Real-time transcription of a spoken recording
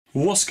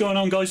What's going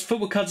on, guys?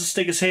 Football Cards and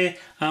Stickers here,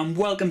 and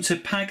welcome to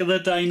Pack of the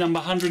Day number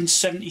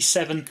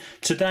 177.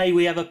 Today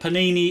we have a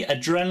Panini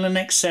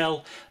Adrenalyn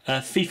XL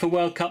FIFA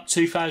World Cup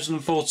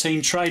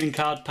 2014 trading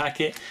card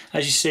packet.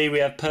 As you see, we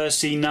have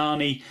Percy,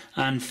 Nani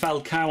and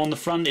Falcao on the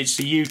front. It's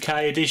the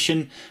UK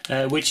edition,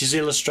 which is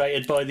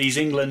illustrated by these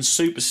England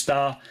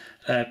superstar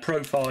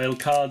profile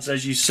cards,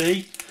 as you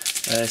see.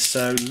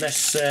 So let's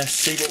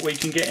see what we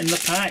can get in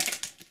the pack.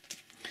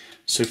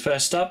 So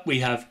first up we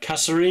have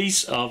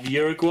Cáceres of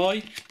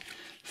Uruguay,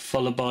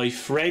 followed by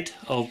Fred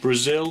of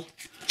Brazil,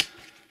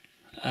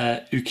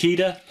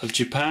 Ukida of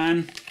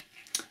Japan.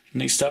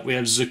 Next up we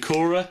have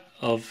Zakura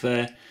of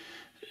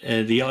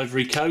the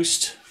Ivory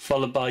Coast,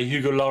 followed by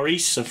Hugo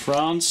Lloris of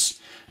France.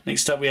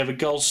 Next up we have a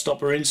goal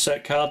stopper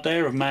insert card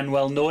there of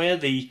Manuel Neuer,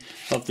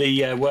 of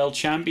the world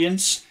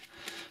champions,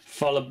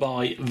 followed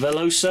by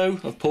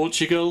Veloso of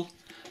Portugal.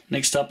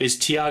 Next up is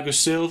Thiago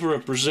Silva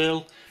of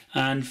Brazil,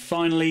 and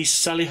finally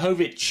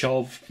Salihovic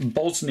of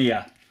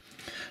Bosnia.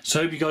 So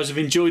I hope you guys have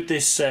enjoyed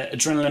this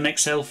Adrenalyn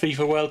XL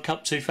FIFA World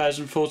Cup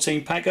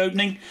 2014 pack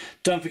opening.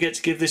 Don't forget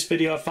to give this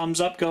video a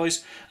thumbs up,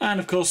 guys, and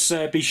of course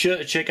be sure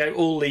to check out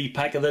all the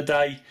Pack of the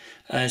Day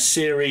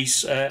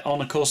series on,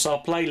 of course,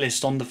 our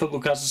playlist on the Football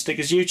Cards and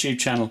Stickers YouTube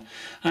channel.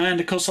 And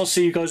of course I'll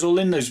see you guys all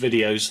in those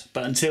videos,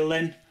 but until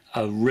then,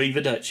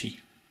 arrivederci.